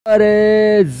What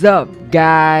is up,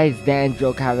 guys?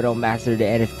 Danjo Capital Master, the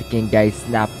NFT King, guys.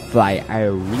 Snapfly.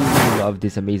 I really love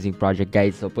this amazing project,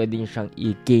 guys. So, pwede nyo siyang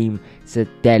i-game sa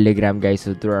Telegram, guys.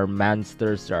 So, there are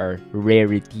monsters, there are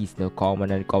rarities, no?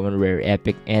 Common, uncommon, rare,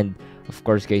 epic, and of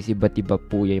course, guys, iba't iba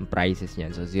po yung prices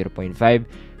niyan. So, 0.5, 0.08,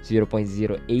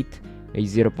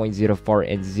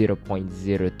 0.04, and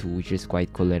 0.02, which is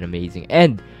quite cool and amazing.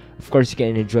 And of course, you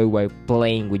can enjoy while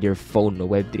playing with your phone. No?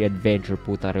 Web3 adventure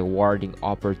po, rewarding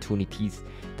opportunities.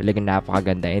 Talagang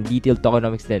napakaganda. And detailed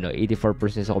tokenomics din, no?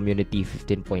 84% sa community,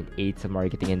 15.8 sa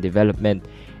marketing and development.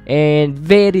 And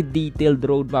very detailed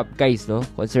roadmap, guys, no?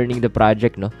 Concerning the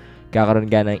project, no? Kakaroon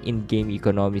ka ng in-game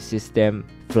economy system,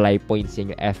 fly points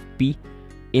yan yung FP,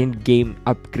 in-game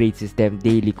upgrade system,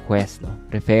 daily quest, no?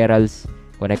 Referrals,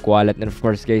 connect wallet, and of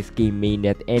course, guys, game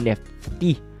mainnet,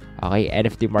 NFT. Okay,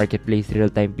 NFT marketplace,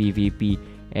 real-time PvP,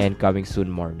 and coming soon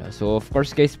more, no? So, of course,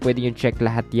 guys, pwede nyo check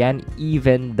lahat yan,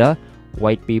 even the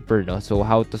white paper, no? So,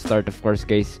 how to start, of course,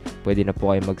 guys, pwede na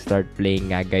po kayo mag-start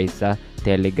playing nga, guys, sa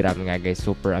Telegram nga, guys.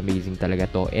 Super amazing talaga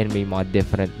to, and may mga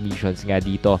different missions nga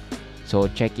dito. So,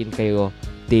 check in kayo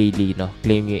daily, no?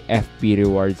 Claim yung FP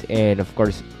rewards, and of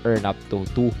course, earn up to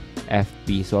 2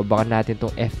 FP. So, abangan natin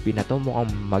tong FP na to,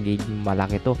 mukhang magiging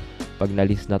malaki to. Pag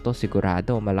na-list na to,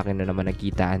 sigurado, malaki na naman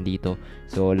nakitaan dito.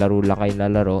 So, laro lang kayo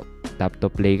na laro. Tap to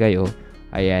play kayo.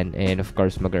 Ayan. And of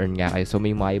course, mag-earn nga kayo. So,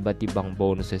 may mga iba't ibang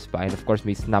bonuses pa. And of course,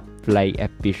 may Snapfly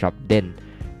FP shop din.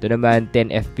 Ito naman, 10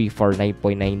 FP for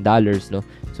 $9.9, no?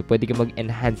 So, pwede ka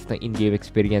mag-enhance ng in-game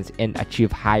experience and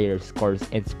achieve higher scores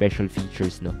and special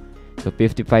features, no? So,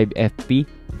 55 FP,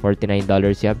 $49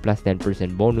 yan, plus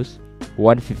 10% bonus.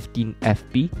 115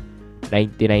 FP,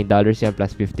 $99 yan,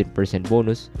 plus 15%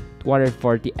 bonus.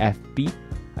 240 FP,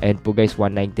 ayan po guys,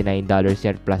 $199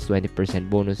 yan, plus 20%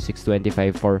 bonus.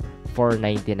 625 for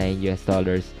 $499 US,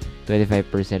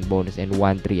 25% bonus, and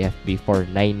 13 FP for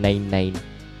 $999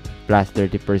 plus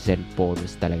 30%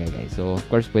 bonus talaga, guys. So, of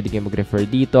course, pwede kayo mag-refer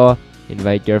dito,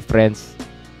 invite your friends.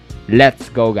 Let's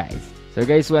go, guys! So,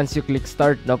 guys, once you click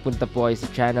start, no, punta po kayo sa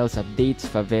channels, updates,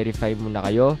 pa-verify muna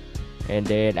kayo. And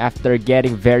then, after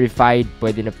getting verified,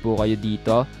 pwede na po kayo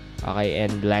dito. Okay,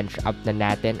 and launch up na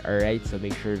natin. Alright, so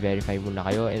make sure verify muna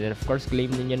kayo. And then, of course, claim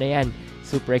ninyo na yan.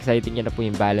 Super exciting yan na po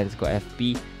yung balance ko,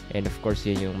 FP. And of course,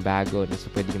 yun yung bago.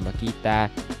 So, pwede nyo makita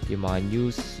yung mga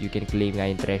news. You can claim nga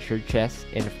yung treasure chest.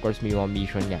 And of course, may mga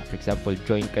mission nga. For example,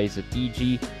 join kayo sa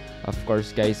TG. Of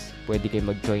course, guys, pwede kayo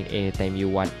mag-join anytime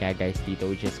you want nga, guys, dito,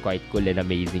 which is quite cool and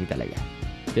amazing talaga.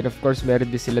 Then, of course,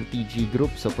 meron din silang TG group.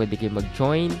 So, pwede kayo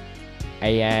mag-join.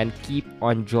 Ayan, keep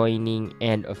on joining,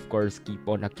 and of course, keep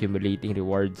on accumulating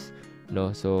rewards,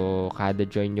 no? So, kada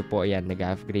join nyo po, ayan,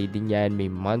 nag-upgrade din yan. May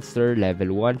monster,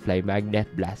 level 1, fly magnet,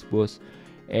 blast boost,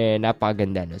 and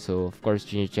napakaganda, no? So, of course,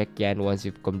 check yan once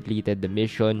you've completed the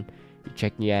mission.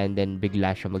 I-check nyo yan, then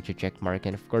bigla siya mag-check mark.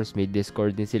 And of course, may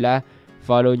Discord din sila.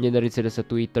 Follow nyo na rin sila sa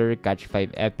Twitter,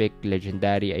 Catch5 Epic,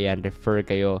 Legendary, ayan, refer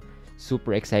kayo.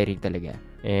 Super exciting talaga.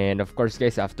 And of course,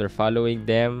 guys, after following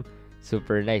them,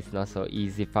 super nice, no? So,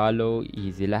 easy follow,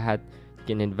 easy lahat. You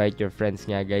can invite your friends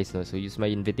nga, guys, no? So, use my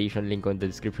invitation link on the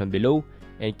description below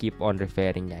and keep on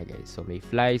referring nga, guys. So, may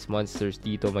flies, monsters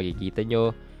dito, makikita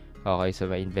nyo. Okay, so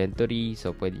may inventory.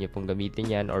 So, pwede nyo pong gamitin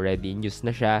yan. Already in use na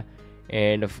siya.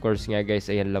 And, of course nga, guys,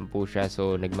 ayan lang po siya.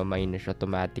 So, nagmamine na siya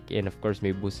automatic. And, of course,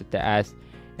 may boost sa taas.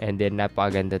 And then,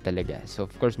 napakaganda talaga. So,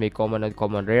 of course, may common and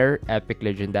common rare, epic,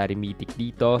 legendary, mythic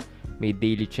dito. May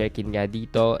daily check-in nga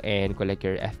dito, and collect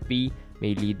your FP.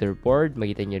 May leaderboard,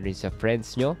 makita nyo rin sa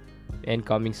friends nyo. And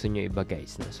coming soon yung iba,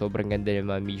 guys, no? Sobrang ganda ng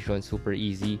mga mission, super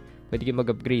easy. Pwede kayo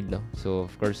mag-upgrade, no? So,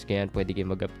 of course, kaya pwede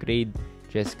kayo mag-upgrade.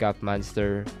 Chest cap,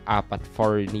 monster,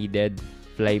 4 needed.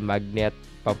 Fly magnet,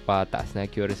 papataas na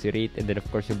accuracy rate. And then, of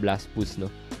course, yung blast boost,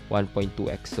 no?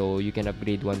 1.2x. So, you can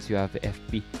upgrade once you have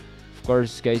FP. Of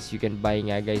course, guys, you can buy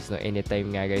nga, guys, no?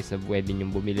 Anytime nga, guys, na pwede nyo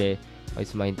bumili. Okay,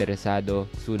 sa mga interesado,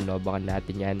 soon, no? Baka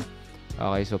natin yan.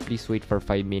 Okay, so please wait for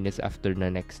 5 minutes after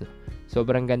the next, no?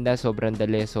 Sobrang ganda, sobrang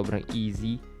dali, sobrang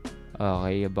easy.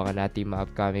 Okay, baka natin mga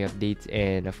upcoming updates.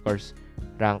 And of course,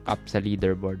 rank up sa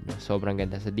leaderboard, no? Sobrang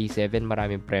ganda. Sa D7,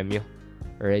 maraming premyo.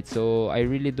 Alright, so I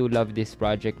really do love this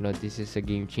project, no? This is a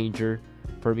game changer.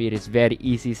 For me, it is very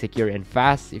easy, secure, and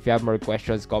fast. If you have more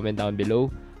questions, comment down below.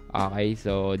 Okay,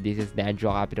 so this is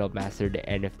Danjo Capital Master, the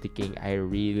NFT King. I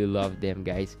really love them,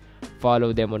 guys.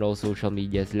 Follow them on all social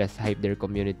medias. Let's hype their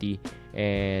community.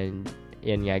 And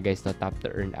yan nga, guys, no, tap to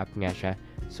earn up nga siya.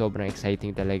 Sobrang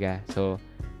exciting talaga. So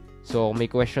kung may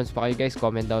questions pa kayo, guys,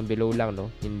 comment down below lang, no?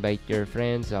 Invite your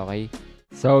friends, okay?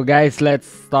 So, guys, let's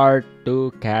start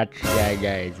to catch, yeah,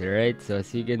 guys. Alright, so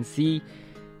as you can see,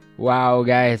 Wow,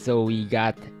 guys. So, we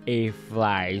got a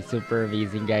fly. Super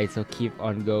amazing, guys. So, keep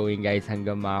on going, guys,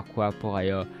 hanggang makakuha po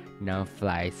kayo ng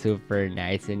fly. Super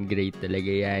nice and great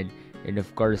talaga yan. And of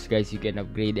course, guys, you can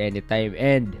upgrade anytime.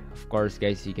 And of course,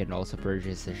 guys, you can also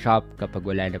purchase a shop kapag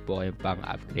wala na po kayong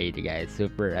pang-upgrade, guys.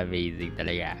 Super amazing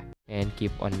talaga. And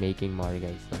keep on making more,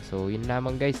 guys. No? So, yun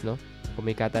lamang, guys, no? Kung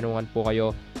may katanungan po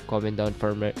kayo, comment down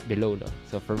below, no?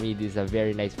 So, for me, this is a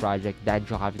very nice project.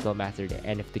 Danjo Capital Master, the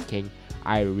NFT King.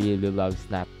 I really love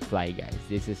Snapfly, guys.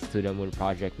 This is To The Moon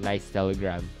project. Nice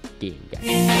Telegram game, guys.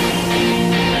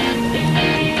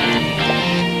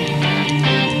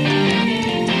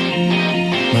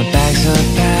 My bags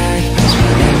are